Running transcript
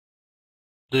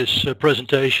This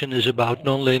presentation is about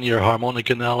nonlinear harmonic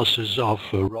analysis of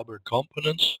rubber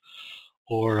components,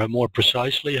 or more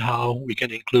precisely how we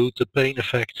can include the Payne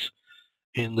effect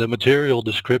in the material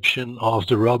description of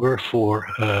the rubber for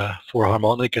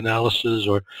harmonic analysis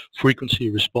or frequency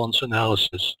response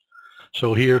analysis.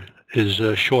 So here is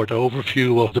a short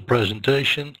overview of the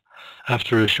presentation.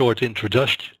 After a short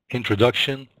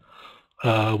introduction,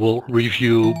 we'll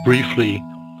review briefly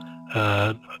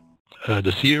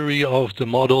the theory of the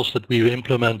models that we've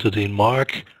implemented in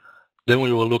Marc. Then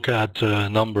we will look at a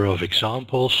number of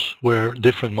examples where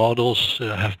different models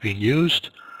have been used.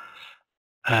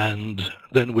 And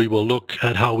then we will look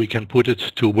at how we can put it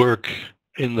to work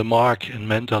in the Marc and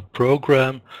Mentat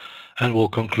program, and we'll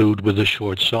conclude with a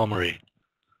short summary.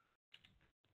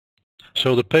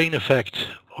 So the Payne effect,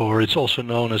 or it's also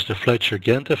known as the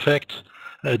Fletcher-Ghent effect,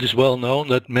 it is well known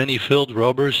that many filled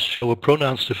rubbers show a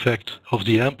pronounced effect of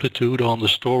the amplitude on the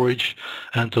storage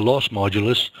and the loss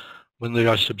modulus when they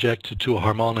are subjected to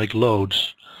harmonic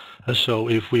loads. So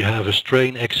if we have a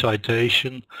strain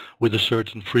excitation with a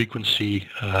certain frequency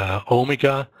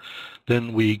omega,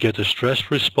 then we get a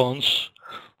stress response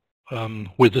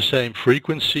with the same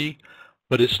frequency,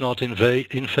 but it's not in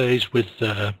phase with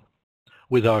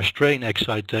our strain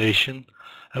excitation.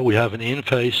 We have an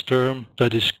in-phase term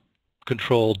that is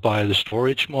controlled by the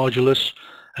storage modulus,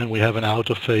 and we have an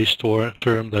out-of-phase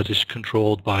term that is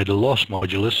controlled by the loss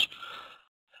modulus.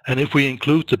 And if we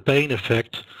include the Payne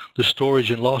effect, the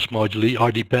storage and loss moduli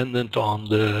are dependent on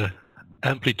the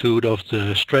amplitude of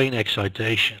the strain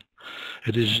excitation.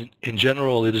 It is, in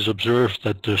general, it is observed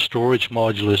that the storage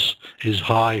modulus is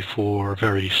high for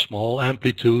very small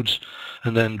amplitudes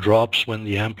and then drops when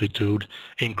the amplitude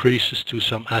increases to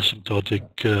some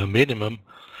asymptotic minimum,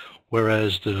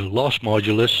 whereas the loss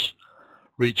modulus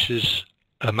reaches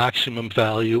a maximum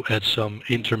value at some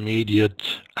intermediate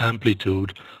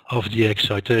amplitude of the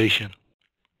excitation.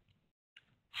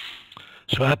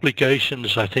 So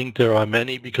applications, I think there are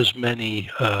many, because many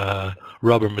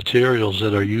rubber materials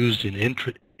that are used in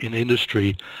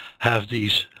industry have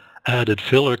these added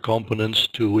filler components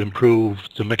to improve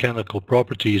the mechanical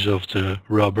properties of the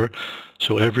rubber.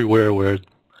 So everywhere where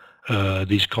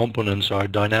these components are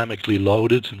dynamically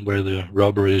loaded and where the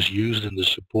rubber is used in the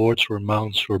supports or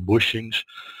mounts or bushings,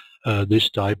 this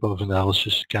type of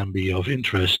analysis can be of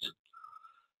interest.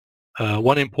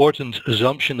 One important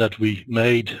assumption that we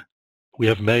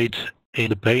have made in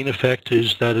the Payne effect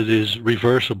is that it is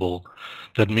reversible.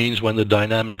 That means when the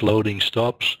dynamic loading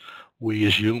stops, we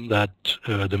assume that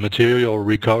the material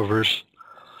recovers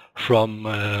from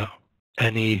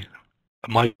any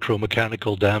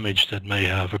micromechanical damage that may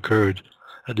have occurred.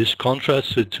 This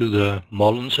contrasts it to the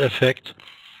Mollens effect,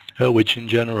 which in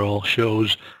general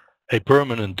shows a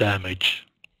permanent damage.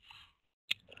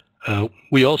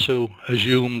 We also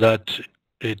assume that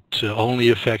it only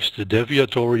affects the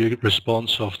deviatory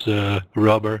response of the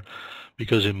rubber,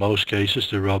 because in most cases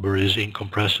the rubber is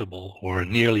incompressible or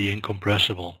nearly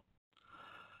incompressible.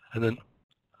 And then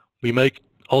we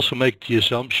also make the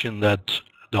assumption that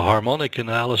the harmonic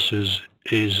analysis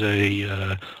is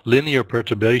a linear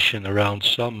perturbation around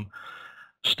some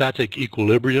static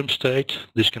equilibrium state.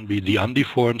 This can be the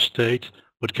undeformed state,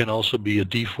 but can also be a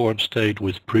deformed state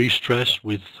with pre-stress,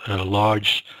 with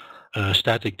large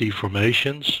static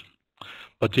deformations.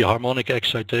 But the harmonic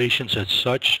excitations as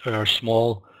such are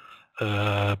small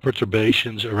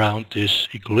perturbations around this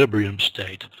equilibrium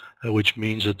state, which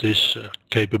means that this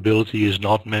capability is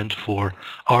not meant for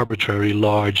arbitrary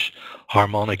large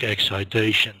harmonic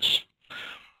excitations.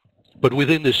 But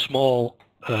within this small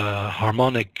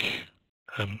harmonic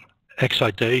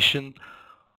excitation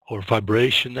or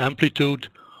vibration amplitude,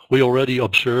 we already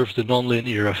observed the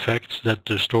nonlinear effect that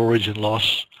the storage and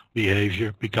loss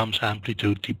behavior becomes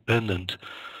amplitude dependent.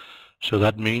 So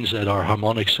that means that our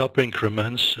harmonic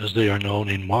subincrements, as they are known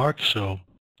in Marc, so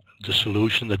the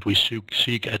solution that we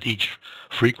seek at each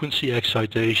frequency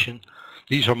excitation,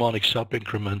 these harmonic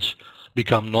subincrements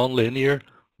become nonlinear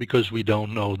because we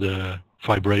don't know the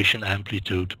vibration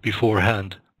amplitude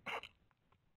beforehand.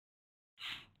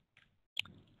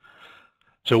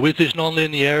 So with this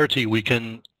nonlinearity, we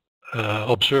can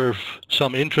observe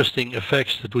some interesting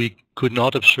effects that we could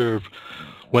not observe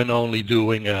when only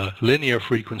doing a linear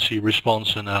frequency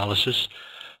response analysis.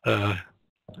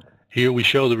 Here we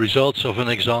show the results of an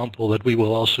example that we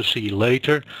will also see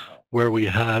later, where we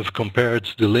have compared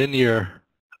the linear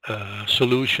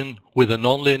solution with a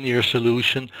nonlinear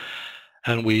solution,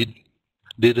 and we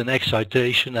did an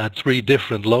excitation at 3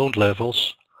 different load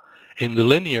levels. In the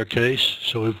linear case,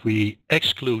 so if we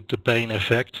exclude the Payne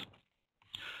effect,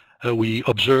 we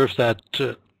observe that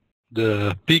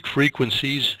the peak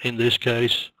frequencies in this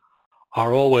case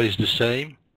are always the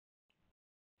same,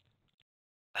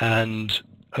 and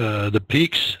the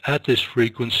peaks at this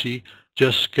frequency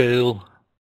just scale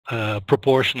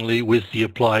proportionally with the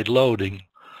applied loading.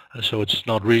 So it's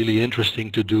not really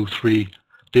interesting to do 3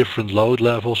 different load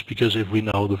levels, because if we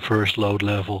know the first load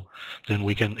level, then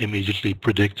we can immediately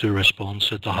predict the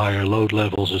response at the higher load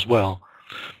levels as well.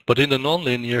 But in the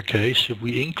nonlinear case, if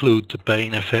we include the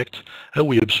Payne effect,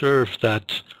 we observe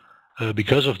that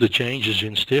because of the changes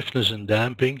in stiffness and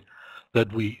damping,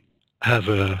 that we have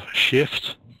a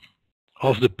shift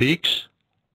of the peaks,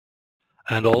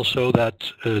 and also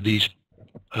that these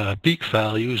peak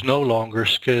values no longer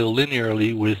scale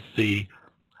linearly with the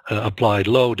applied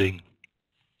loading.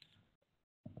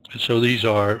 So these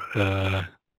are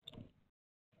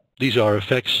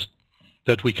effects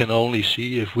that we can only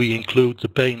see if we include the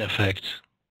Payne effect.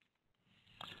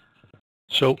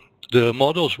 So the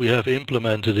models we have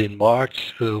implemented in Marc,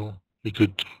 we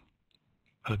could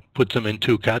put them in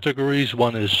 2 categories.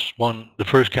 The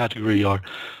first category are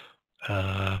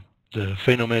the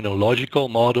phenomenological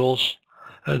models.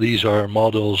 These are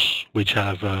models which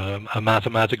have a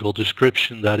mathematical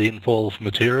description that involve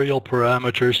material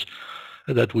parameters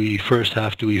that we first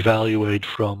have to evaluate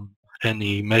from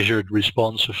any measured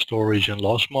response of storage and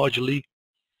loss moduli.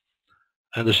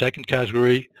 And the second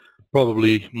category,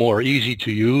 probably more easy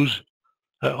to use,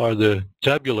 are the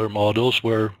tabular models,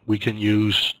 where we can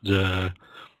use the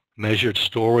measured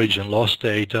storage and loss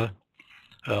data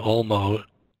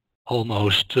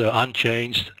almost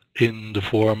unchanged in the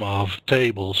form of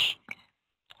tables.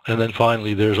 And then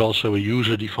finally, there's also a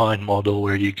user-defined model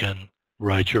where you can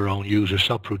write your own user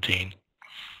subroutine.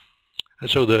 And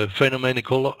so the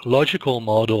phenomenological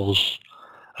models,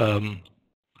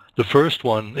 the first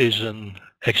one is an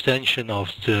extension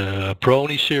of the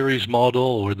Payne series model,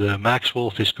 or the Maxwell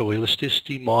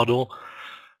viscoelasticity model,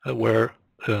 where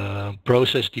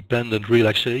process-dependent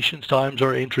relaxation times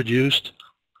are introduced.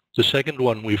 The second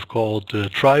one we've called the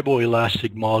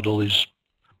triboelastic model is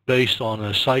based on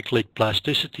a cyclic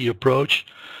plasticity approach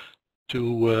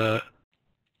to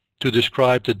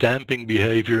describe the damping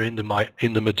behavior in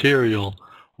the material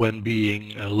when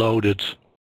being loaded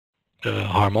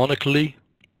harmonically.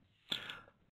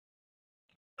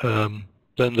 Then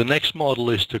the next model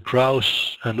is the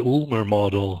Krauss and Ulmer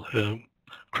model.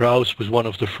 Krauss was one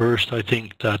of the first, I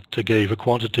think, that gave a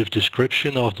quantitative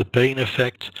description of the Payne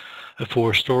effect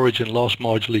for storage and loss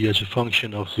moduli as a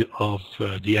function of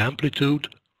the amplitude.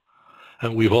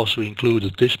 And we've also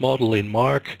included this model in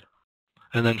Marc.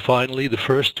 And then finally, the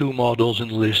first 2 models in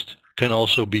the list can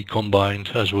also be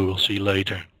combined, as we will see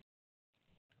later.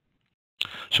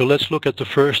 So let's look at the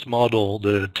first model,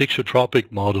 the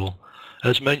thixotropic model.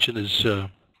 As mentioned, it's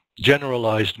a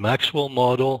generalized Maxwell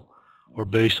model, or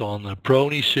based on the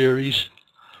Payne series,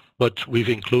 but we've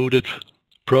included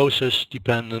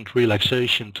process-dependent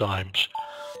relaxation times.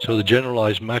 So the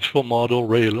generalized Maxwell model,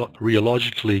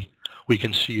 rheologically, we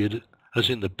can see it as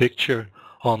in the picture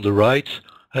on the right.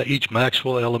 Each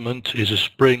Maxwell element is a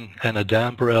spring and a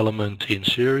damper element in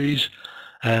series,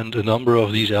 and a number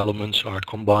of these elements are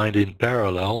combined in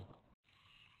parallel.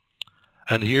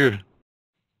 And here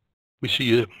we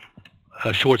see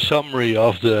a short summary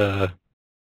of the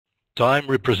time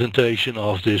representation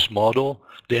of this model.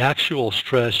 The actual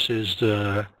stress is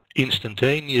the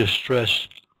instantaneous stress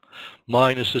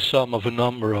minus the sum of a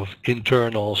number of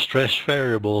internal stress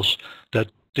variables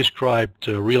that describe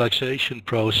the relaxation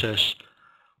process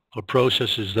or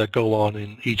processes that go on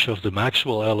in each of the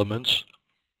Maxwell elements.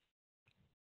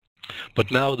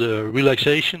 But now the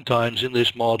relaxation times in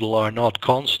this model are not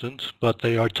constant, but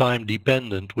they are time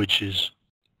dependent, which is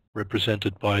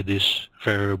represented by this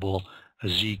variable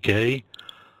zk.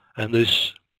 And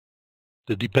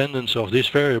the dependence of this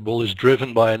variable is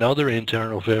driven by another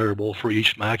internal variable for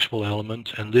each Maxwell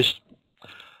element, and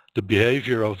the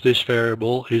behavior of this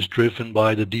variable is driven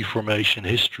by the deformation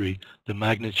history. The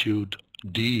magnitude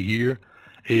d here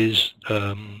is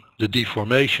the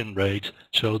deformation rate.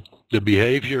 So the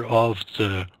behavior of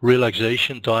the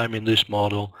relaxation time in this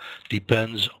model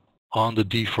depends on the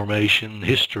deformation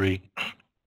history.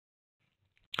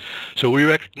 So we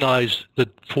recognize that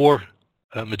 4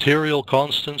 material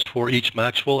constants for each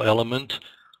Maxwell element.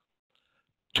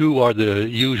 2 are the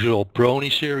usual Payne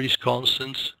series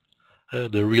constants.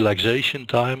 The relaxation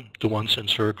time, the ones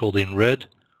encircled in red,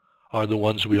 are the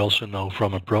ones we also know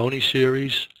from a Payne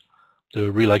series. The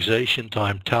relaxation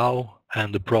time tau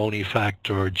and the Payne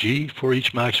factor g for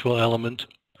each Maxwell element.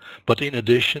 But in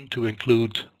addition, to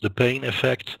include the Payne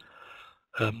effect,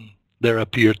 there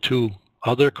appear 2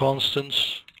 other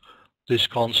constants. This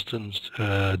constant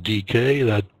dk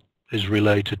that is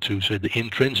related to, say, the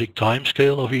intrinsic time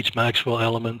scale of each Maxwell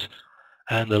element,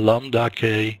 and the lambda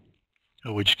k,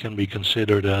 which can be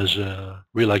considered as a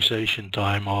relaxation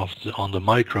time on the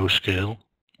micro scale.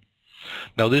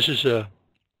 Now this is a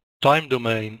time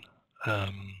domain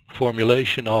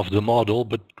formulation of the model,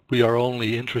 but we are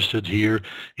only interested here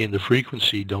in the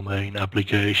frequency domain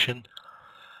application.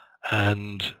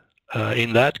 And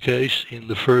in that case, in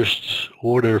the first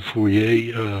order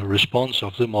Fourier response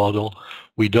of the model,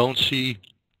 we don't see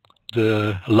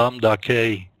the lambda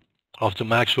k of the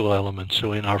Maxwell element.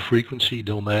 So in our frequency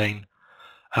domain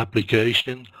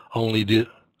application, only the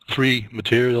three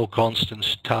material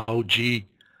constants tau, g,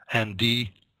 and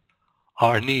d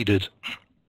are needed.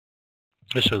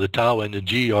 So the tau and the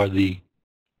g are the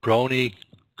Payne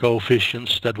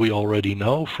coefficients that we already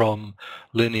know from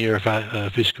linear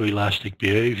viscoelastic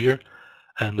behavior,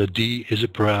 and the d is a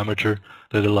parameter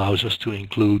that allows us to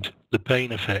include the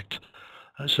Payne effect.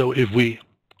 So if we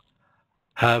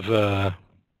have a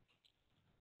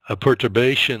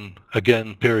perturbation,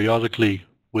 again periodically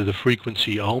with a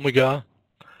frequency omega,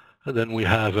 then we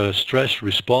have a stress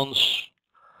response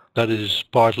that is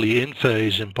partly in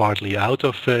phase and partly out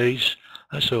of phase.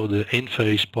 So the in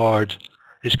phase part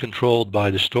is controlled by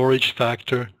the storage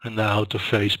factor, and the out of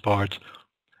phase part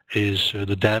is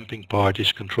the damping part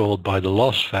is controlled by the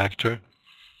loss factor.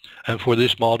 And for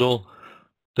this model,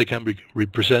 they can be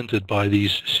represented by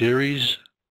these series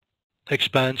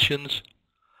expansions,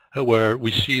 where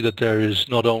we see that there is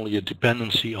not only a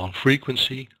dependency on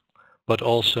frequency, but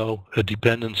also a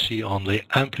dependency on the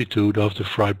amplitude of the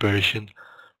vibration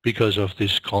because of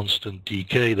this constant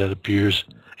dk that appears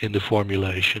in the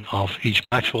formulation of each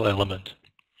Maxwell element.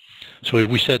 So if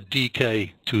we set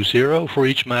dk to 0 for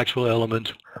each Maxwell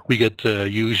element, we get the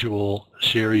usual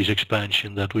series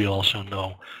expansion that we also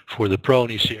know for the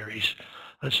Payne series.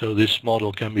 And so this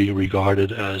model can be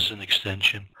regarded as an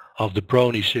extension of the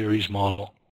Payne series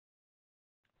model.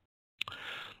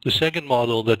 The second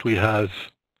model that we have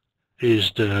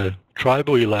is the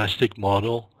triboelastic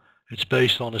model. It's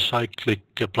based on a cyclic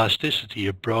plasticity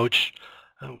approach,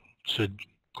 so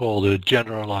called a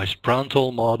generalized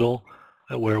Prandtl model,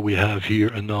 where we have here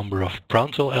a number of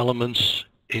Prandtl elements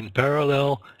in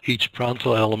parallel. Each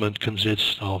Prandtl element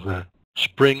consists of a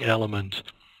spring element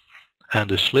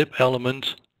and a slip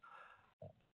element.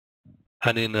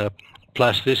 And in a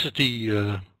plasticity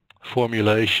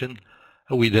formulation,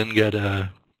 we then get a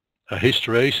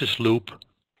hysteresis loop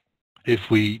if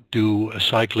we do a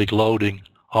cyclic loading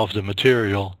of the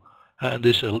material. And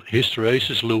this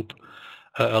hysteresis loop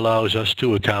allows us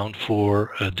to account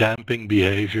for damping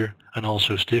behavior and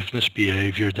also stiffness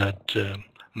behavior that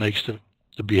makes the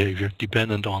behavior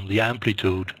dependent on the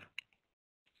amplitude.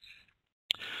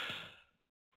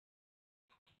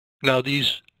 Now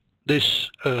this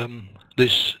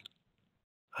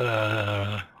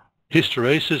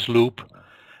hysteresis loop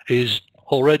is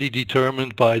already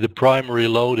determined by the primary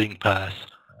loading path.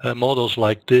 Models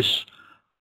like this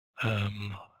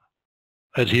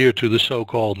adhere to the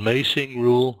so-called Masing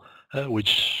rule,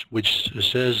 which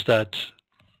says that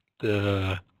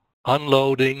the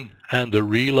unloading and the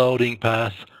reloading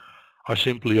path are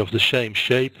simply of the same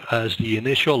shape as the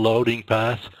initial loading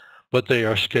path, but they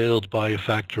are scaled by a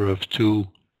factor of 2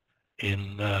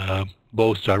 in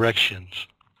both directions,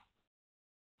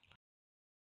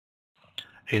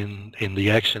 in the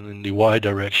x and in the y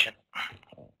direction.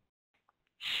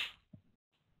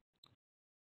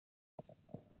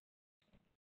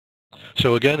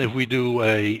 So again, if we do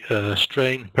a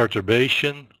strain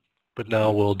perturbation, but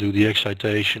now we'll do the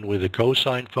excitation with a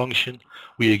cosine function,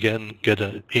 we again get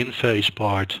an in-phase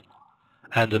part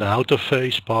and an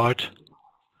out-of-phase part,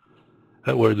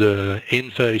 where the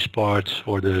in-phase part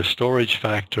or the storage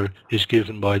factor is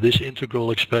given by this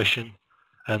integral expression,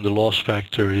 and the loss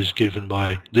factor is given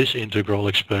by this integral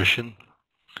expression,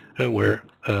 where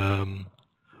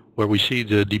we see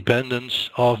the dependence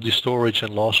of the storage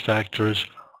and loss factors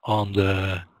on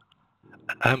the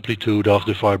amplitude of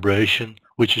the vibration,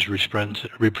 which is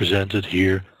represented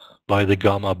here by the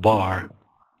gamma bar.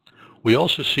 We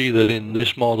also see that in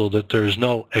this model that there is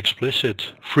no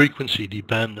explicit frequency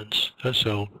dependence,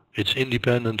 so it's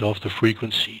independent of the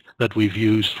frequency that we've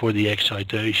used for the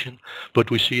excitation,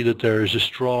 but we see that there is a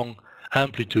strong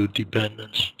amplitude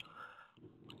dependence.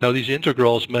 Now these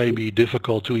integrals may be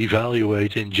difficult to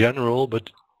evaluate in general,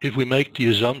 but if we make the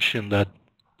assumption that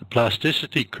the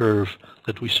plasticity curve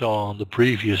that we saw on the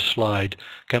previous slide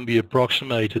can be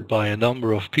approximated by a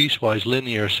number of piecewise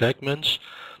linear segments,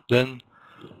 then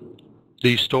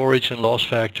these storage and loss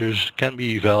factors can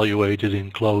be evaluated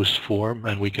in closed form,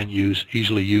 and we can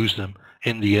easily use them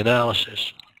in the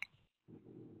analysis.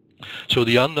 So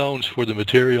the unknowns for the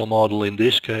material model in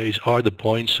this case are the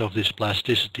points of this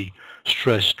plasticity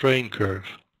stress-strain curve.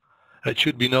 It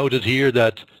should be noted here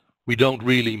that we don't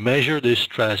really measure this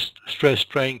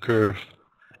stress-strain curve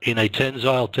in a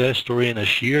tensile test or in a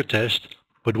shear test,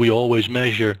 but we always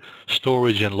measure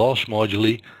storage and loss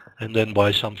moduli, and then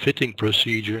by some fitting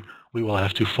procedure we will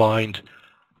have to find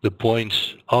the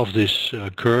points of this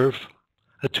curve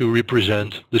to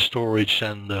represent the storage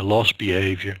and loss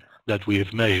behavior that we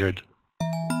have measured.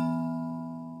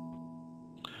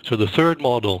 So the third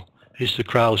model is the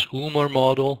Krauss-Ulmer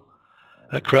model.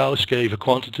 Krauss gave a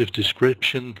quantitative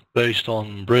description based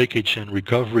on breakage and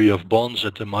recovery of bonds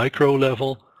at the micro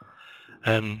level,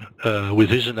 and with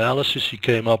his analysis he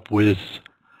came up with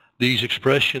these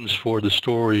expressions for the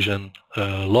storage and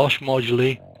loss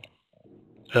moduli.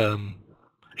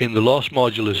 In the loss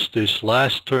modulus, this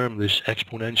last term, this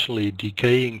exponentially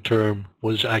decaying term,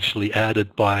 was actually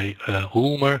added by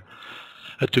Ulmer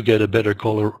to get a better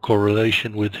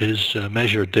correlation with his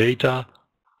measured data.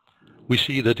 We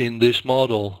see that in this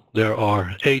model there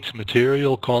are 8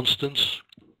 material constants.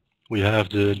 We have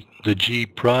the G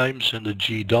primes and the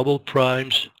G double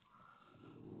primes.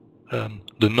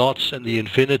 The knots and the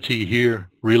infinity here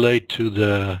relate to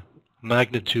the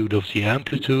magnitude of the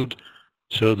amplitude.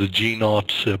 So the G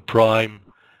naught prime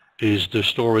is the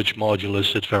storage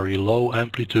modulus at very low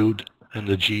amplitude, and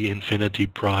the G infinity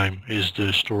prime is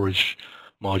the storage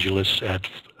modulus at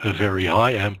a very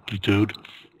high amplitude,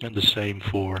 and the same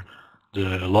for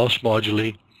the loss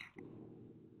moduli.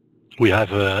 We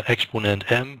have an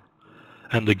exponent m,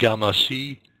 and the gamma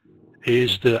c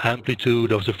is the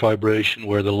amplitude of the vibration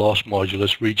where the loss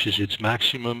modulus reaches its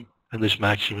maximum, and this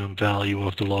maximum value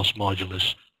of the loss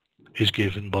modulus is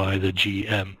given by the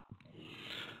Gm.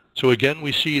 So again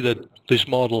we see that this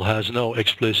model has no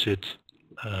explicit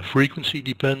frequency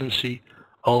dependency,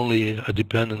 only a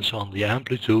dependence on the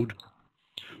amplitude,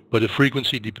 but a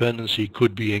frequency dependency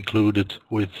could be included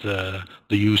with the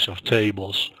use of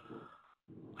tables,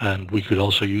 and we could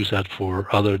also use that for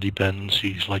other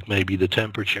dependencies like maybe the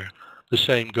temperature. The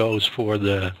same goes for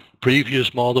the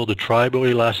previous model, the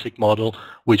triboelastic model,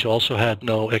 which also had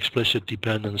no explicit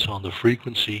dependence on the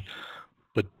frequency,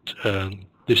 but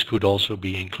this could also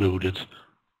be included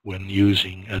when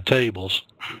using tables.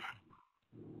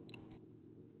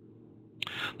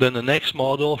 Then the next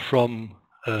model, from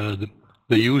the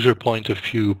user point of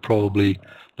view, probably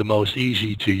the most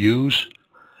easy to use,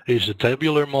 is the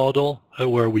tabular model,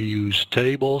 where we use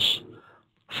tables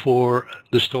for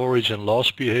the storage and loss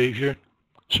behavior.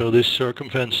 So this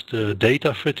circumvents the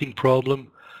data fitting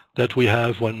problem that we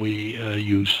have when we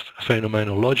use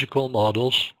phenomenological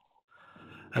models.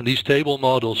 And these table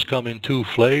models come in 2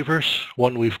 flavors.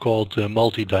 One we've called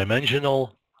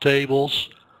multidimensional tables,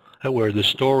 where the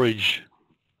storage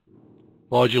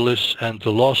modulus and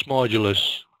the loss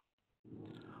modulus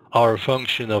are a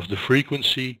function of the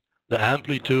frequency, the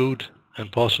amplitude, and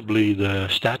possibly the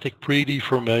static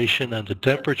pre-deformation and the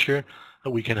temperature.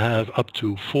 And we can have up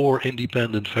to 4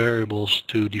 independent variables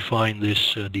to define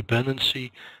this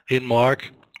dependency in Marc.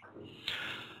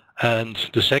 And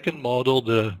the second model,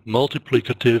 the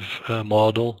multiplicative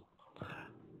model,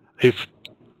 if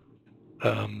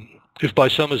by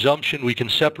some assumption we can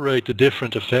separate the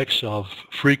different effects of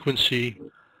frequency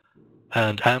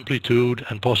and amplitude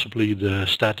and possibly the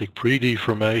static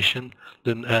pre-deformation,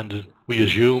 then, and we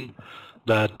assume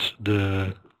that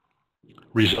the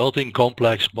resulting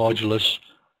complex modulus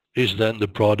is then the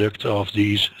product of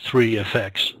these 3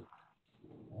 effects.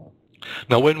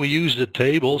 Now when we use the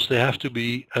tables, they have to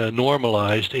be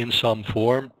normalized in some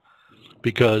form,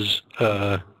 because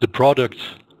the product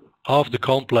of the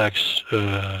complex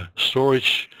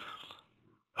storage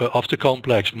of the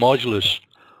complex modulus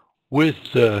with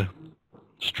the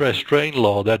stress-strain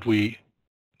law that we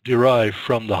derive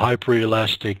from the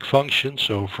hyperelastic function,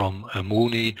 so from a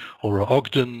Mooney or a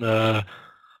Ogden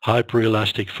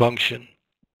hyperelastic function.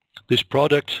 This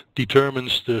product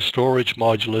determines the storage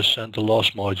modulus and the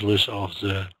loss modulus of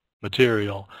the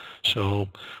material. So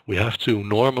we have to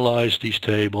normalize these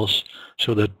tables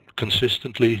so that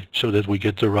consistently, so that we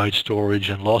get the right storage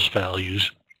and loss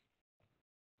values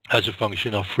as a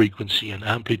function of frequency and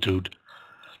amplitude.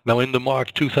 Now in the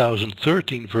Marc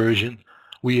 2013 version,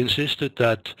 we insisted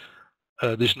that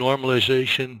this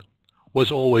normalization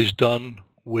was always done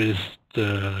with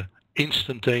the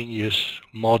instantaneous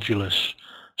modulus.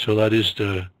 So that is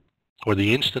the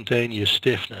instantaneous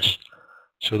stiffness.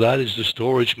 So that is the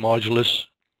storage modulus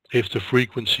if the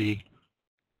frequency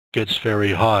gets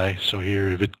very high. So here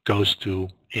if it goes to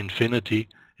infinity,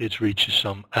 it reaches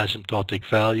some asymptotic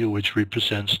value which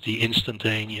represents the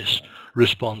instantaneous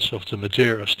response of the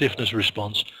material, stiffness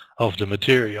response of the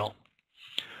material.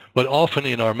 But often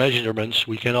in our measurements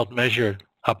we cannot measure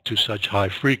up to such high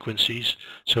frequencies,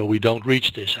 so we don't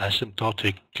reach this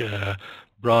asymptotic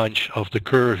branch of the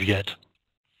curve yet.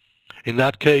 In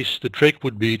that case, the trick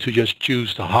would be to just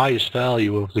choose the highest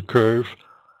value of the curve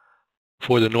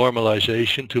for the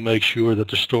normalization to make sure that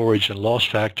the storage and loss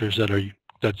factors that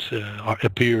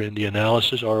appear in the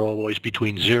analysis are always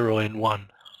between 0 and 1.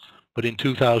 But in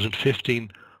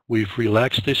 2015 we've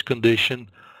relaxed this condition,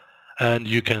 and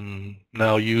you can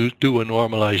now do a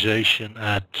normalization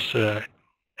at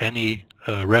any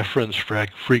reference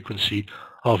frequency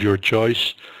of your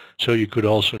choice. So you could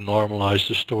also normalize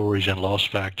the storage and loss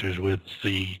factors with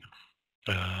the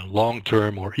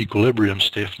long-term or equilibrium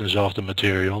stiffness of the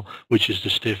material, which is the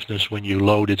stiffness when you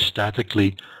load it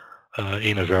statically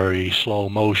in a very slow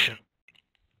motion.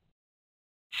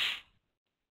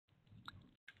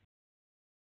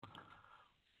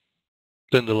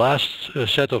 Then the last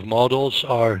set of models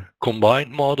are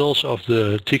combined models of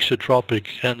the thixotropic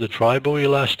and the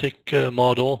triboelastic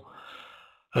model.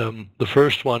 The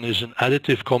first one is an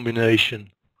additive combination,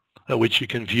 which you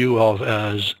can view of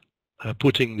as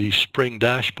putting the spring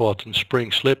dashpot and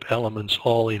spring slip elements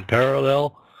all in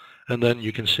parallel, and then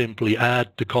you can simply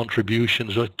add the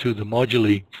contributions to the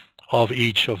moduli of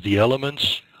each of the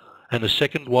elements. And the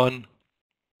second one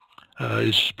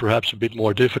is perhaps a bit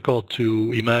more difficult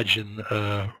to imagine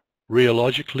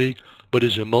rheologically, but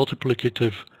is a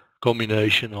multiplicative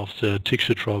combination of the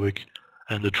thixotropic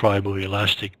and the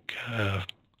triboelastic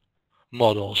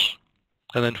models.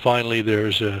 And then finally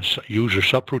there's a user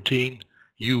subroutine,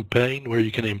 Payne, where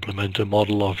you can implement a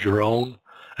model of your own,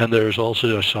 and there's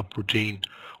also a subroutine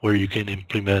where you can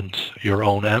implement your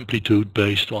own amplitude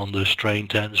based on the strain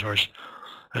tensors.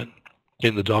 And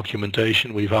in the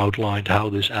documentation we've outlined how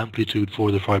this amplitude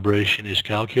for the vibration is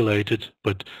calculated,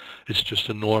 but it's just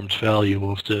a normed value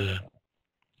of the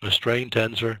strain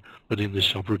tensor. But in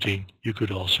this subroutine you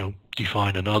could also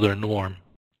define another norm.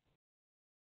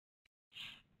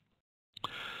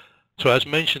 So as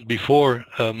mentioned before,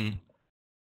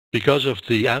 because of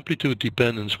the amplitude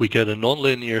dependence we get a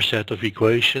nonlinear set of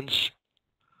equations,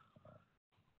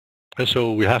 and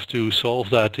so we have to solve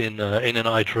that in an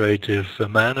iterative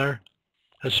manner.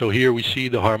 And so here we see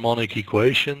the harmonic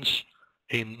equations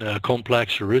in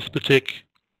complex arithmetic.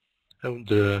 And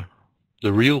the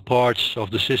real parts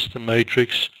of the system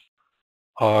matrix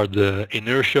are the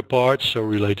inertia parts, so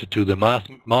related to the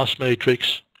mass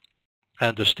matrix,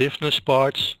 and the stiffness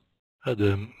parts,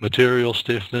 the material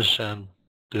stiffness and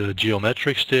the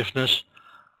geometric stiffness,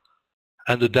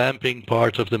 and the damping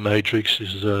part of the matrix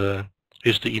is the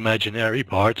imaginary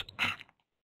part.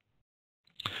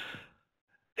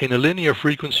 In a linear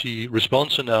frequency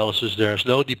response analysis there's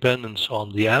no dependence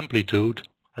on the amplitude,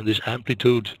 and this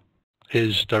amplitude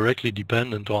is directly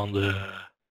dependent on the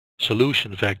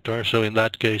solution vector. So in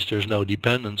that case there's no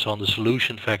dependence on the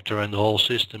solution vector, and the whole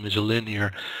system is a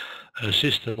linear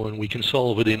system when we can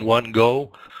solve it in one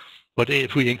go. But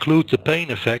if we include the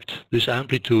Payne effect, this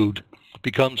amplitude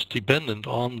becomes dependent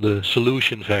on the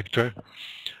solution vector.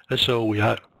 And so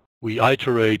we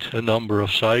iterate a number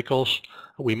of cycles.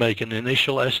 We make an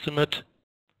initial estimate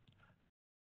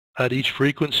at each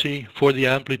frequency for the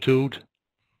amplitude.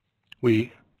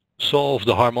 We solve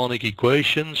the harmonic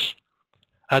equations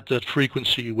at that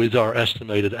frequency with our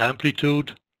estimated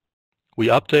amplitude. We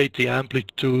update the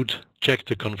amplitude, check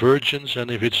the convergence, and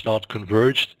if it's not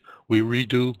converged, we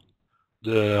redo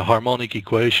the harmonic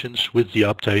equations with the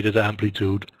updated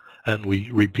amplitude, and we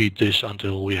repeat this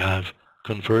until we have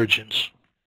convergence.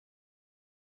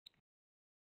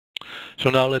 So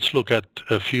now let's look at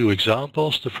a few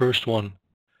examples. The first one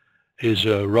is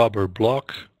a rubber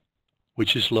block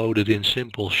which is loaded in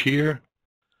simple shear.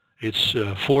 It's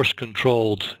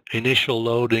force-controlled initial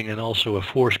loading and also a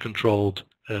force-controlled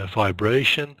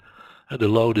vibration. The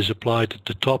load is applied at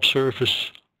the top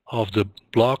surface of the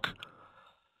block,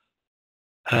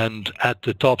 and at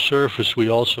the top surface we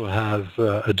also have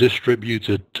a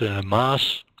distributed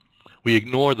mass. We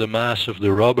ignore the mass of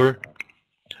the rubber,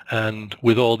 and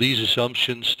with all these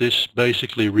assumptions this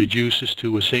basically reduces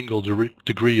to a single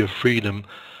degree of freedom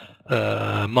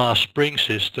mass spring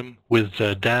system with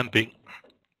damping.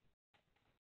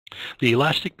 The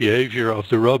elastic behavior of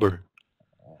the rubber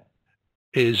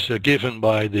is given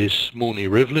by this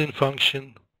Mooney-Rivlin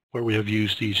function, where we have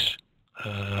used these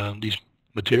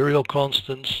material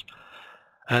constants,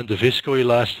 and the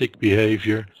viscoelastic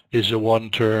behavior is a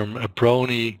one-term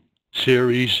Prony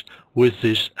series with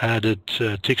this added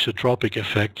thixotropic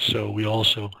effect, so we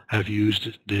also have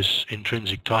used this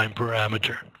intrinsic time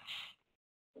parameter.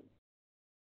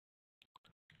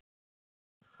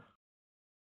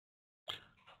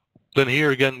 Then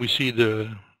here again we see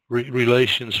the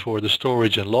relations for the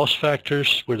storage and loss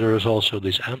factors, where there is also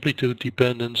this amplitude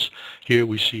dependence. Here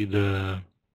we see the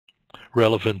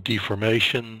relevant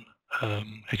deformation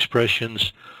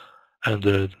expressions and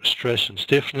the stress and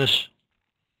stiffness.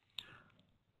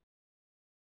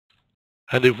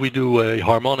 And if we do a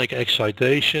harmonic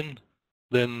excitation,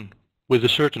 then with a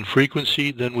certain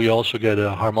frequency, then we also get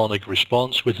a harmonic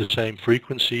response with the same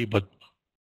frequency, but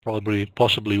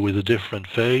possibly with a different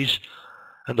phase.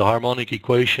 And the harmonic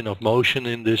equation of motion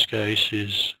in this case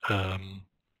is a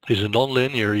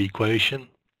nonlinear equation,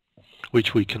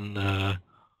 which we can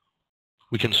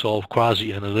solve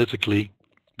quasi-analytically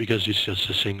because it's just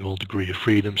a single degree of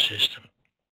freedom system.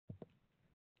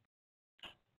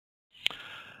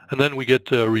 And then we get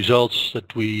the results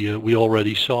that we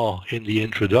already saw in the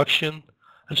introduction.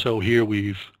 And so here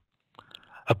we've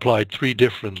applied 3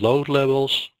 different load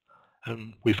levels,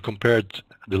 and we've compared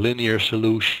the linear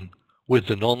solution with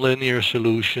the nonlinear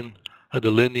solution. At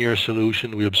the linear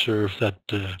solution, we observe that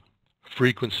the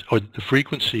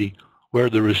frequency where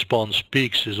the response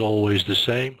peaks is always the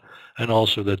same, and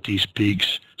also that these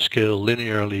peaks scale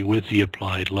linearly with the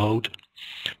applied load.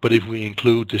 But if we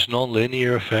include this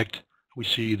nonlinear effect, we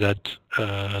see that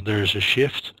there's a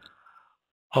shift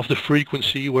of the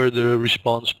frequency where the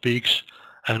response peaks,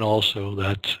 and also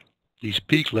that these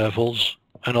peak levels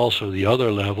and also the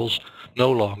other levels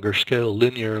no longer scale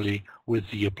linearly with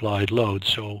the applied load.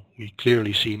 So we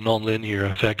clearly see nonlinear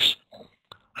effects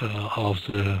of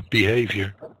the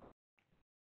behavior.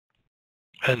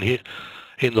 And here,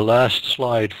 in the last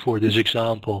slide for this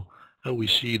example, we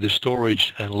see the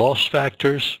storage and loss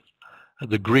factors.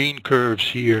 The green curves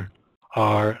here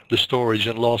are the storage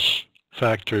and loss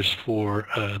factors for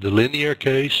the linear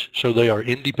case, so they are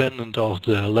independent of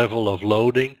the level of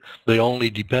loading. They only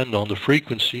depend on the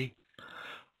frequency.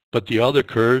 But the other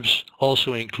curves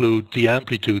also include the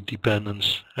amplitude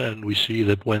dependence, and we see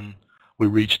that when we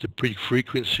reach the peak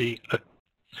frequency,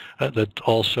 that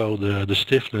also the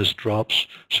stiffness drops,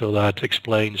 so that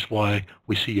explains why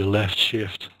we see a left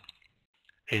shift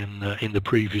in the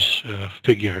previous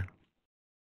figure.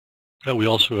 And we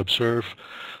also observe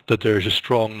that there is a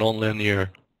strong nonlinear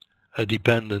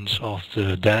dependence of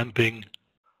the damping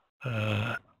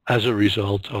as a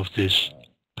result of this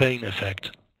Payne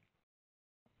effect.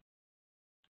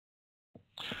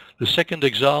 The second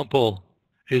example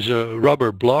is a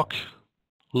rubber block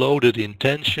loaded in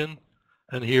tension,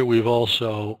 and here we've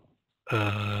also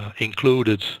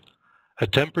included a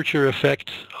temperature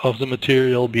effect of the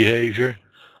material behavior.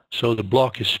 So the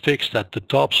block is fixed at the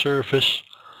top surface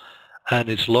and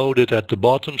it's loaded at the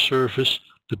bottom surface.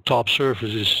 The top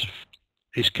surface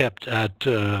is kept at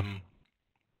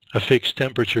a fixed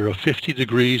temperature of 50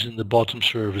 degrees and the bottom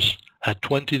surface at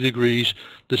 20 degrees.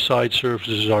 The side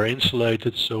surfaces are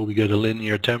insulated, so we get a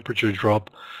linear temperature drop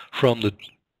from the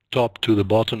top to the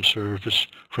bottom surface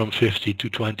from 50 to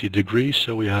 20 degrees.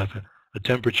 So we have a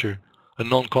temperature, a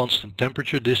non-constant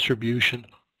temperature distribution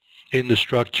in the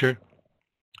structure.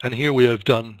 And here we have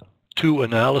done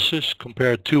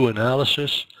compared two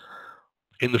analyses.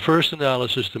 In the first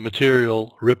analysis, the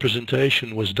material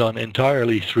representation was done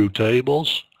entirely through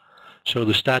tables. So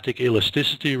the static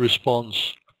elasticity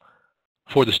response,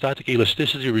 for the static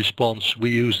elasticity response,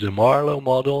 we used the Marlow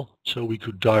model, so we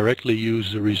could directly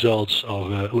use the results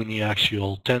of a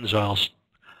uniaxial tensile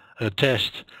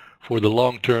test for the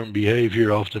long-term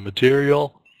behavior of the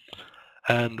material.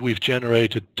 And we've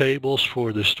generated tables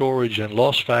for the storage and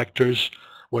loss factors,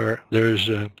 where there's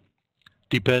a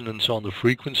dependence on the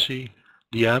frequency,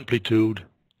 the amplitude,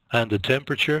 and the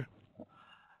temperature.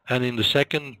 And in the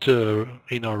second,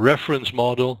 in our reference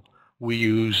model, we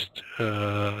used,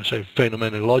 say,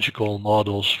 phenomenological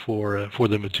models for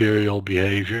the material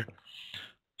behavior.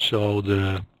 So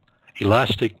the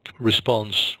elastic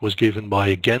response was given by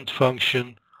a Ghent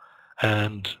function,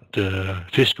 and the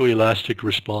viscoelastic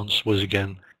response was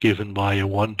again given by a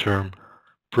one-term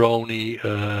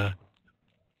Brownian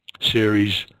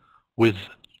series with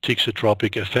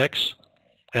thixotropic effects,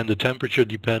 and the temperature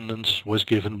dependence was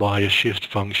given by a shift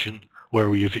function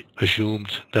where we've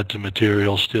assumed that the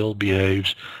material still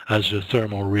behaves as a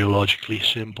thermorheologically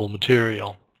simple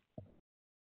material.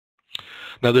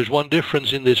 Now there's one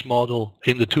difference in this model,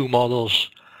 in the two models,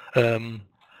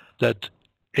 that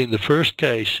in the first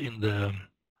case, in the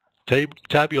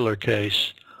tabular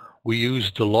case, we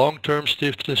used the long-term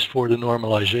stiffness for the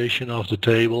normalization of the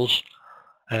tables,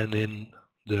 and in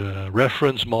the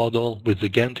reference model with the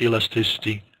Ghent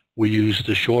elasticity, we use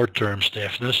the short-term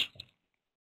stiffness.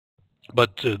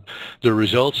 But the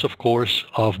results, of course,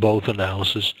 of both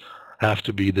analyses have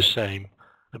to be the same,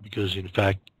 because in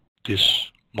fact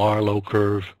this Marlow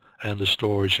curve and the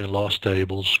storage and loss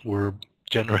tables were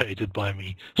generated by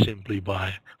me simply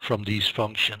from these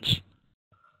functions.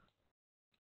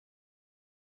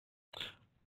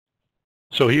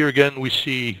 So here again we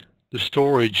see the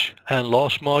storage and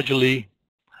loss moduli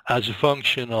as a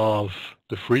function of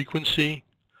the frequency,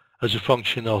 as a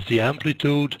function of the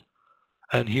amplitude,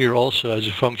 and here also as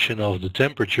a function of the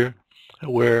temperature,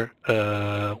 where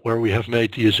we have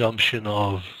made the assumption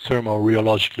of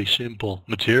thermorheologically simple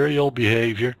material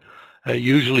behavior.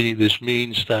 Usually this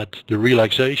means that the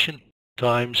relaxation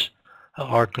times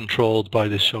are controlled by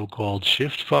the so-called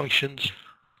shift function.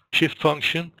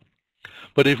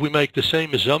 But if we make the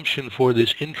same assumption for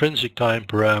this intrinsic time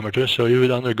parameter, so if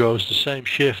it undergoes the same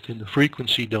shift in the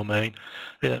frequency domain,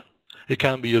 it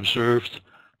can be observed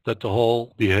that the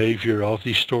whole behavior of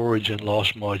the storage and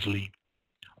loss moduli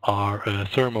are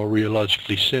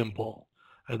thermorheologically simple.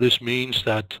 This means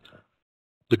that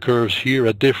the curves here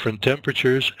at different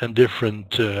temperatures and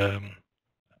different,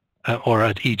 or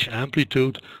at each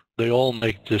amplitude, they all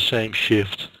make the same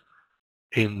shift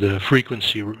in the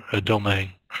frequency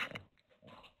domain.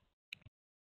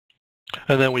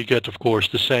 And then we get, of course,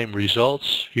 the same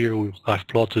results. Here I've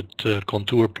plotted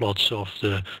contour plots of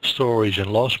the storage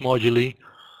and loss moduli.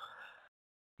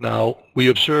 Now we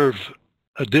observe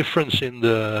a difference in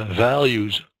the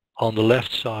values on the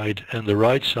left side and the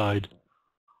right side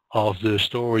of the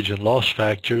storage and loss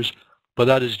factors, but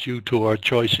that is due to our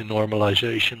choice in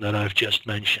normalization that I've just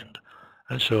mentioned.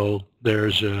 And so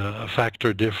there's a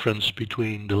factor difference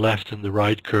between the left and the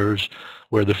right curves,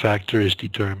 where the factor is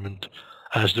determined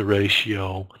as the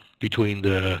ratio between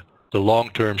the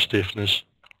long-term stiffness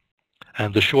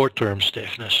and the short-term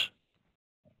stiffness.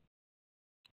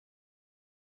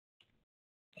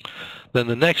 Then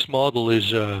the next model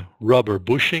is a rubber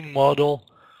bushing model.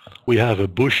 We have a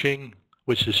bushing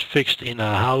which is fixed in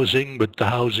a housing, but the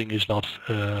housing is not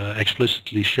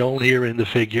explicitly shown here in the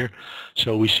figure.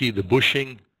 So we see the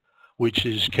bushing which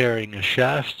is carrying a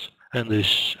shaft, and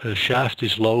this shaft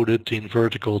is loaded in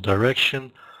vertical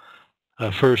direction.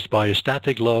 First by a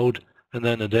static load, and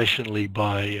then additionally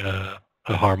by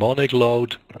a harmonic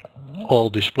load, all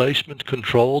displacement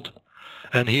controlled.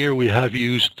 And here we have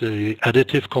used the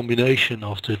additive combination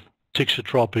of the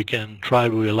thixotropic and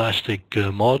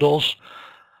triboelastic models,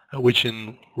 which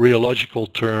in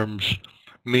rheological terms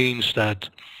means that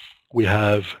we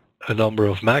have a number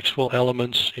of Maxwell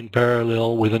elements in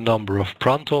parallel with a number of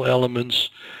Prandtl elements.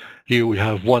 Here we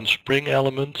have one spring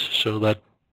element, so that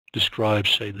describes,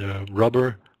 say, the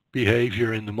rubber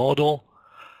behavior in the model,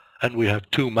 and we have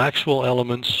two Maxwell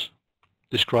elements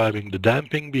describing the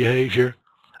damping behavior,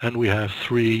 and we have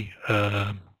three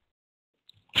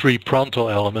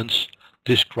Prandtl elements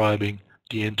describing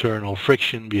the internal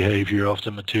friction behavior of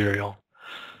the material.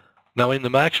 Now in the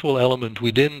Maxwell element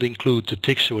we didn't include the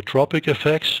thixotropic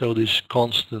effects, so this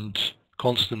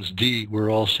constants D were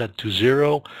all set to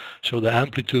 0, so the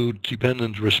amplitude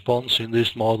dependent response in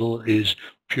this model is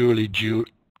purely due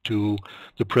to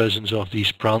the presence of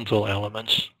these Prandtl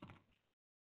elements.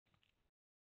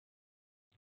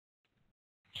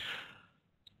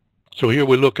 So here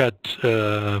we look at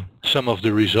some of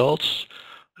the results.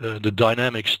 The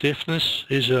dynamic stiffness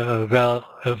is a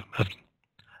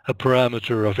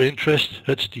parameter of interest.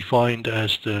 That's defined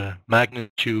as the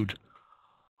magnitude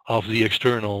of the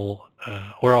external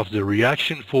or of the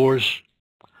reaction force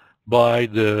by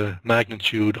the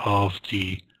magnitude of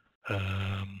the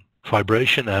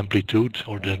vibration amplitude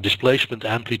or the displacement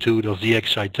amplitude of the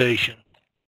excitation.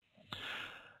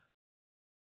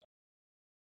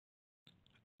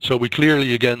 So we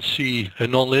clearly again see a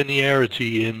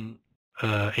nonlinearity in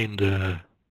the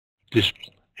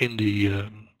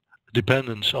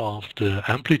dependence of the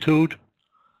amplitude.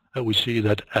 We see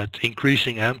that at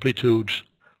increasing amplitudes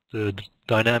the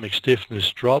dynamic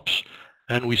stiffness drops,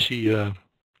 and we see a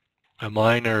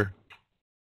minor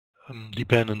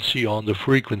dependency on the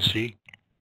frequency.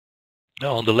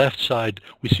 Now on the left side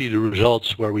we see the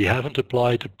results where we haven't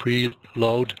applied a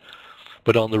preload,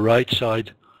 but on the right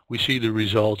side we see the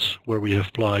results where we have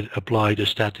applied a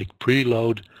static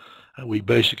preload. We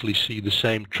basically see the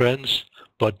same trends,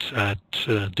 but at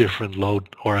different load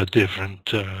or at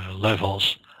different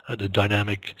levels. The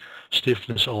dynamic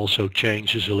stiffness also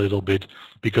changes a little bit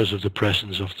because of the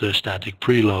presence of the static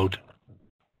preload.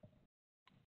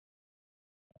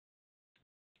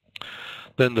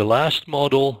 Then the last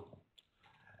model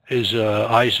is an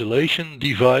isolation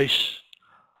device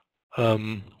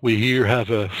We here have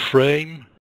a frame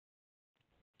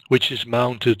which is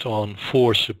mounted on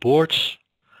 4 supports.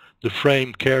 The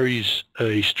frame carries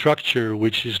a structure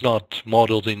which is not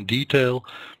modeled in detail,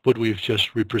 but we've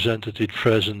just represented its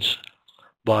presence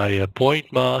by a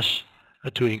point mass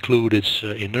to include its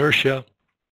inertia.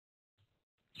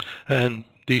 And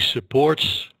these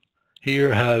supports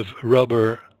here have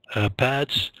rubber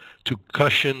pads to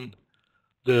cushion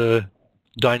the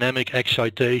dynamic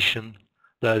excitation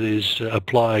that is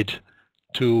applied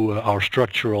to our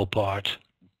structural part.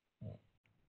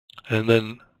 And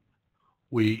then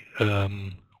we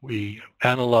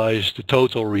analyze the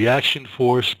total reaction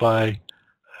force by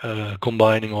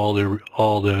combining all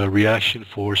the reaction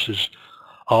forces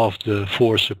of the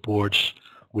 4 supports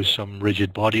with some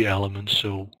rigid body elements,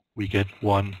 so we get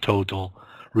one total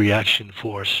reaction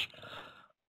force.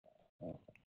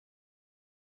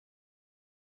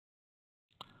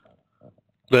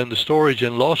 Then the storage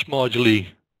and loss moduli,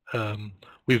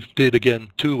 we did again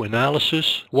 2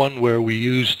 analyses, one where we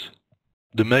used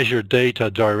the measured data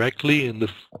directly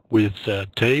with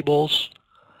tables,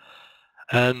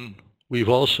 and we've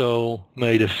also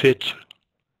made a fit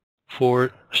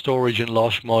for storage and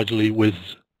loss moduli with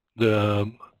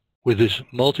this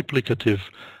multiplicative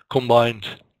combined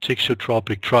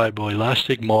thixotropic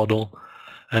triboelastic model.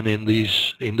 And in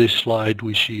this slide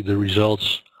we see the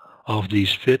results of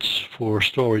these fits for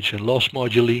storage and loss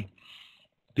moduli.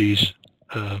 These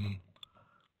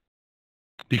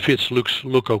the fits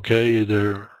look okay.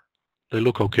 They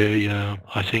look okay,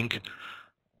 I think.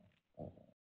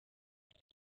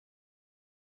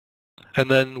 And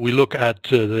then we look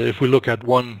at if we look at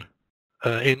one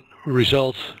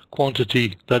result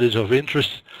quantity that is of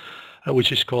interest,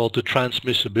 which is called the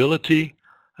transmissibility,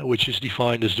 which is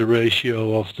defined as the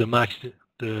ratio of the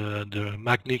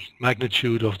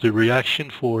magnitude of the reaction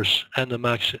force and the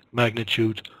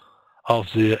magnitude of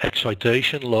the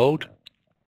excitation load.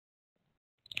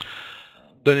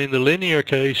 Then in the linear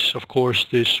case, of course,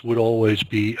 this would always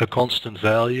be a constant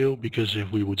value, because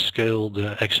if we would scale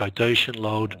the excitation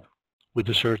load with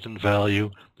a certain value,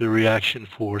 the reaction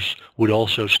force would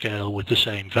also scale with the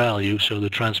same value, so the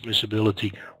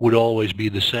transmissibility would always be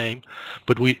the same.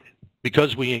 But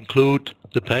because we include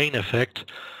the Payne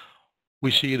effect,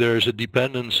 we see there's a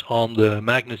dependence on the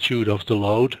magnitude of the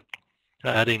load.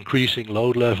 At increasing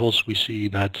load levels, we see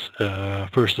that,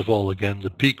 first of all, again, the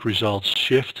peak results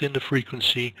shift in the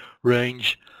frequency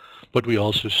range, but we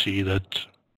also see that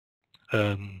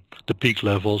the peak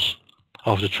levels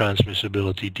of the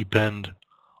transmissibility depend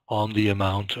on the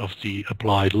amount of the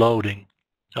applied loading.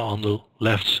 On the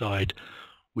left side,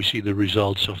 we see the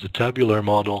results of the tabular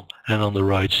model, and on the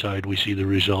right side, we see the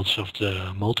results of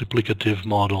the multiplicative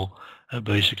model. And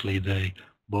basically, they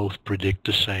both predict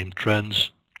the same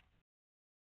trends,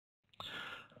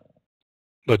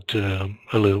 but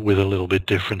with a little bit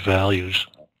different values.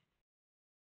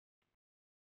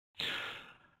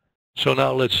 So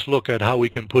now let's look at how we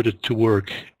can put it to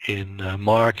work in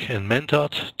Marc and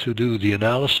Mentat to do the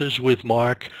analysis with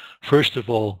Marc. First of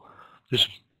all,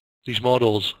 these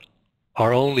models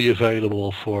are only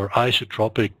available for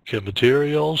isotropic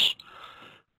materials.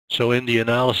 So in the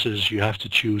analysis, you have to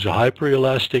choose a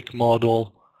hyperelastic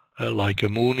model like a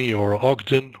Mooney or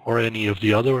Ogden or any of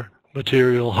the other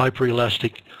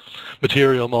hyperelastic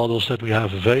material models that we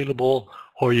have available,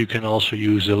 or you can also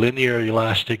use a linear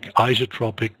elastic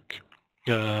isotropic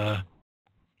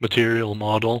material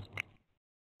model.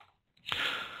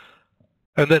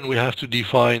 And then we have to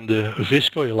define the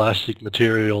viscoelastic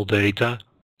material data,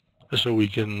 so we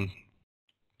can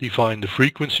define the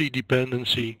frequency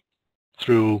dependency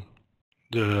through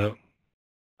the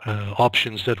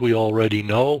options that we already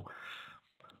know.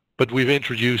 But we've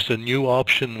introduced a new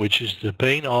option, which is the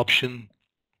Payne option,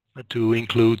 to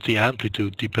include the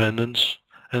amplitude dependence,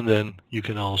 and then you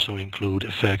can also include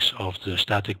effects of the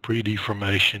static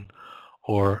pre-deformation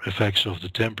or effects of the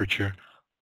temperature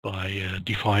by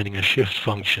defining a shift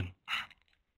function.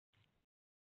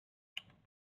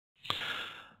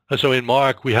 And so in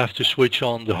Marc, we have to switch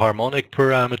on the harmonic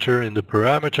parameter in the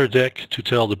parameter deck to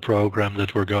tell the program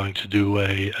that we're going to do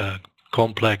a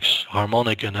complex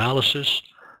harmonic analysis.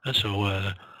 And so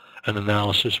an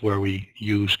analysis where we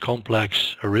use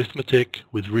complex arithmetic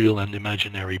with real and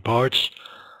imaginary parts.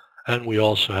 And we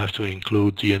also have to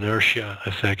include the inertia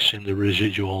effects in the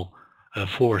residual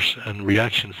force and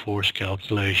reaction force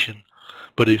calculation.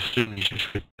 But if students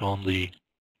switch on the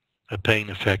Payne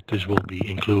effect, this will be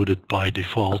included by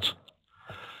default.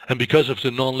 And because of the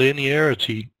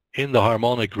nonlinearity in the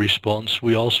harmonic response,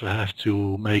 we also have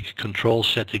to make control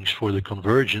settings for the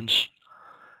convergence.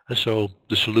 So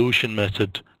the solution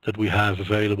method that we have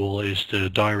available is the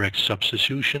direct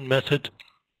substitution method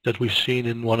that we've seen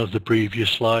in one of the previous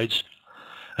slides.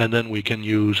 And then we can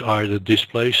use either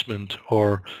displacement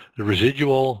or the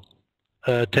residual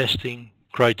testing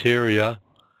criteria,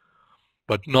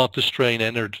 but not the strain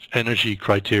energy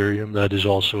criterion that is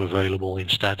also available in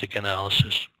static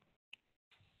analysis.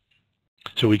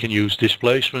 So we can use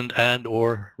displacement and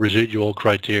or residual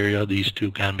criteria. These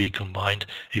two can be combined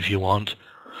if you want.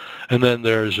 And then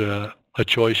there's a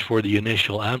choice for the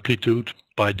initial amplitude.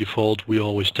 By default, we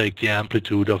always take the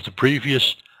amplitude of the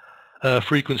previous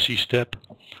frequency step.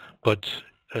 But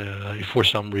if for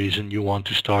some reason you want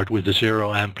to start with a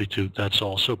zero amplitude, that's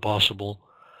also possible.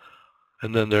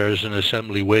 And then there's an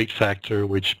assembly weight factor,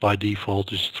 which by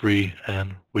default is 3,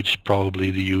 and which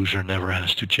probably the user never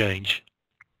has to change.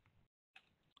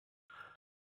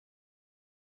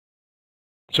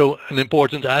 So an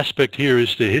important aspect here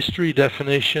is the history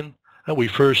definition. And we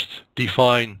first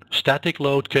define static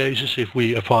load cases if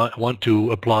we want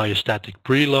to apply a static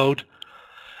preload,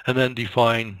 and then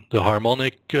define the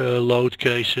harmonic load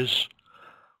cases,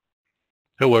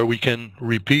 where we can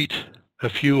repeat a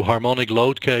few harmonic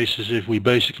load cases if we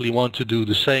basically want to do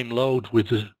the same load with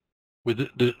the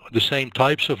same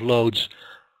types of loads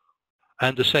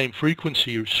and the same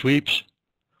frequency sweeps,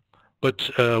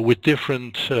 but with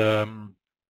different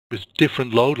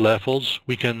load levels.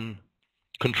 We can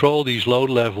control these load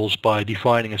levels by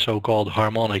defining a so-called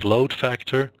harmonic load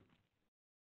factor,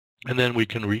 and then we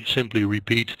can simply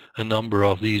repeat a number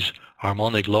of these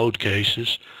harmonic load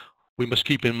cases. We must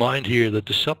keep in mind here that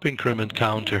the sub-increment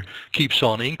counter keeps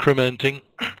on incrementing.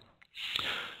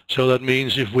 So that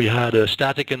means if we had a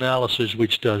static analysis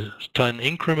which does 10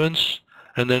 increments,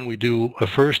 and then we do a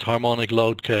first harmonic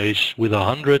load case with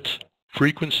 100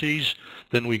 frequencies,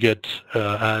 then we get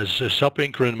as a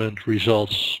sub-increment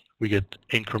results, we get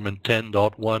increment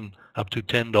 10.1 up to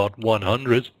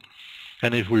 10.100.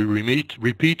 And if we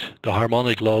repeat the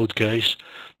harmonic load case,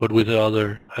 but with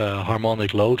another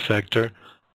harmonic load factor,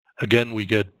 again we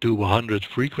do 100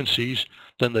 frequencies,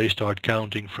 then they start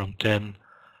counting from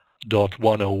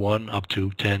 10.101 up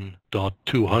to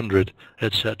 10.200,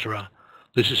 etc.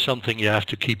 This is something you have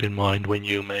to keep in mind when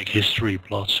you make history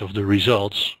plots of the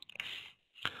results.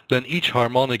 Then each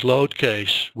harmonic load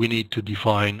case, we need to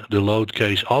define the load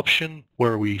case option,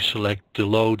 where we select the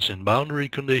loads and boundary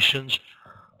conditions.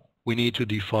 We need to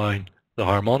define the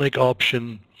harmonic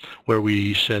option, where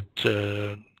we set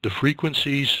the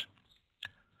frequencies,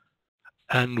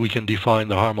 and we can define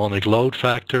the harmonic load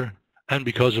factor. And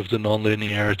because of the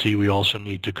nonlinearity, we also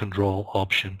need the control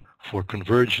option for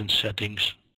convergence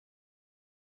settings.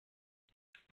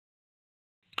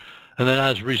 And then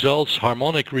as results,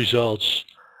 harmonic results,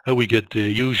 we get the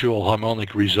usual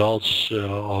harmonic results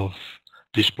of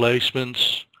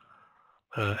displacements,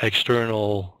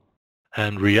 external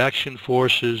and reaction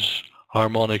forces,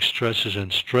 harmonic stresses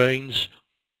and strains,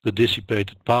 the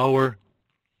dissipated power.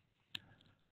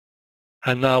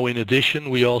 And now in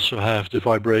addition we also have the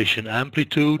vibration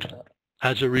amplitude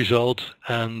as a result,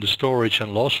 and the storage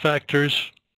and loss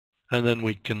factors. And then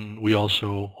we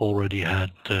also already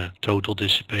had the total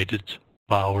dissipated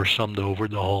power summed over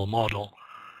the whole model.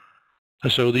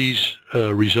 And so these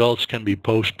results can be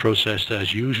post-processed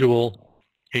as usual,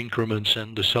 increments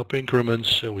and the sub-increments,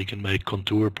 so we can make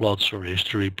contour plots or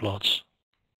history plots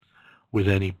with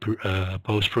any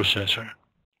post-processor.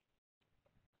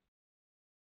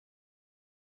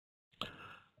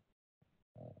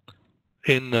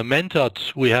 In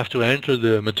Mentat, we have to enter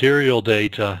the material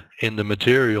data in the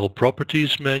material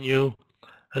properties menu.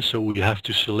 And so we have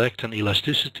to select an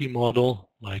elasticity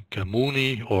model like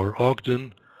Mooney or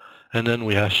Ogden. And then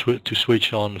we have to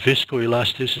switch on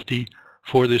viscoelasticity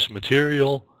for this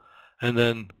material. And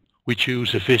then we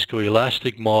choose a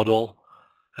viscoelastic model,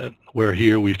 where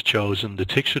here we've chosen the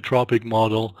thixotropic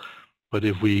model. But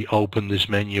if we open this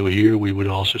menu here, we would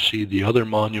also see the other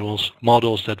models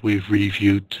that we've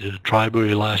reviewed,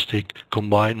 triboelastic,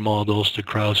 combined models, the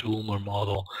Krauss-Ulmer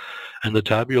model, and the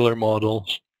tabular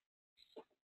models.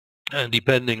 And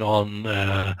depending on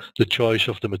the choice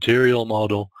of the material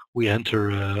model, we enter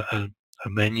a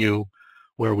menu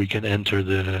where we can enter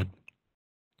the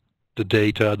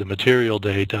data, the material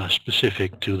data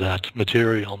specific to that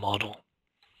material model.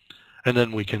 And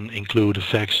then we can include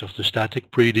effects of the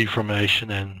static pre-deformation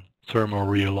and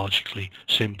thermorheologically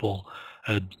simple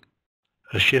a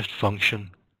shift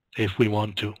function if we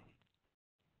want to.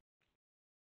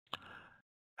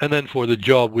 And then for the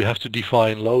job, we have to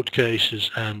define load cases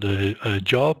and a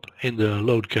job in the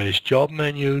load case job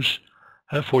menus.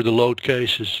 And for the load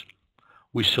cases,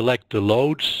 we select the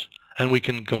loads, And we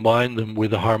can combine them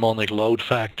with a harmonic load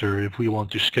factor if we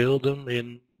want to scale them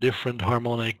in different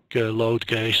harmonic load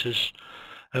cases.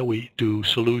 We do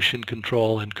solution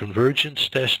control and convergence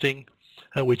testing,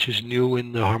 which is new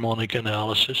in the harmonic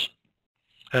analysis.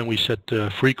 And we set the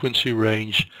frequency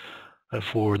range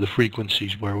for the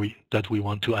frequencies that we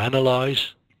want to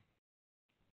analyze.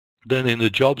 Then in the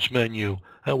jobs menu,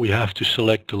 we have to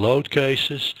select the load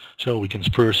cases. So we can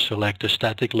first select a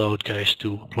static load case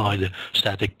to apply the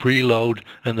static preload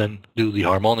and then do the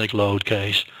harmonic load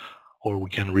case, or we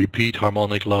can repeat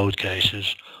harmonic load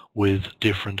cases with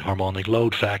different harmonic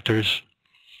load factors.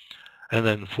 And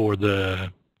then for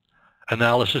the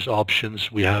analysis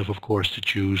options, we have of course to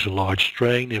choose a large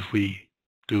strain if we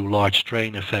do large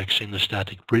strain effects in the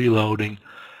static preloading.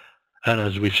 And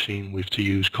as we've seen, we have to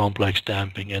use complex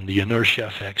damping and the inertia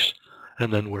effects,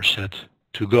 and then we're set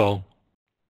to go.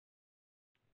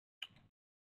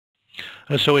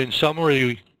 And so in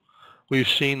summary, we've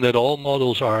seen that all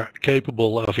models are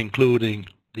capable of including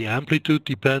the amplitude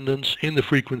dependence in the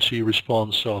frequency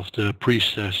response of the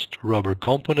pre-stressed rubber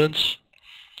components.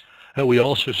 And we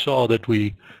also saw that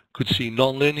we could see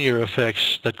nonlinear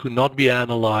effects that could not be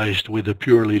analyzed with a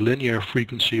purely linear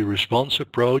frequency response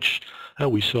approach.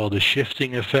 We saw the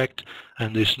shifting effect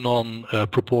and this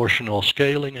non-proportional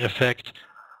scaling effect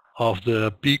of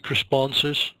the peak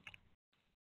responses.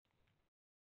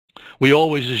 We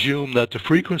always assume that the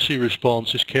frequency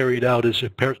response is carried out as a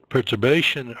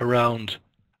perturbation around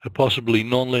a possibly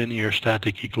nonlinear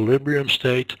static equilibrium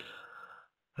state.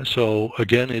 So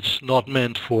again, it's not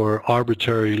meant for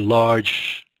arbitrary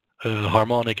large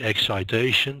harmonic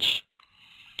excitations.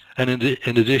 And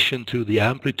in addition to the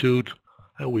amplitude,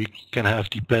 we can have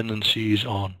dependencies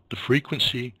on the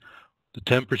frequency, the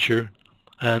temperature,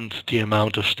 and the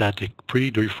amount of static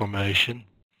pre-deformation.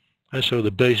 And so the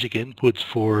basic input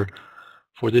for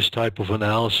this type of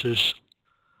analysis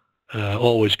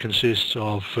always consists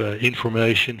of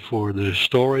information for the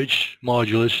storage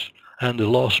modulus and the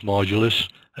loss modulus,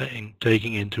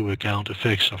 taking into account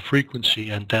effects of frequency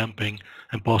and damping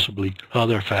and possibly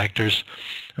other factors.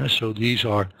 So these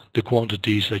are the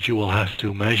quantities that you will have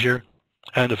to measure.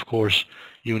 And of course,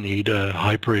 you need a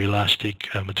hyperelastic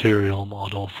material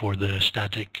model for the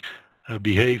static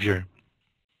behavior.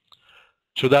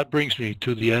 So that brings me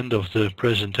to the end of the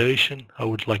presentation. I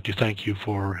would like to thank you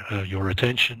for your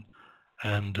attention,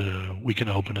 and we can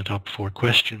open it up for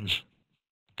questions.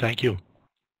 Thank you.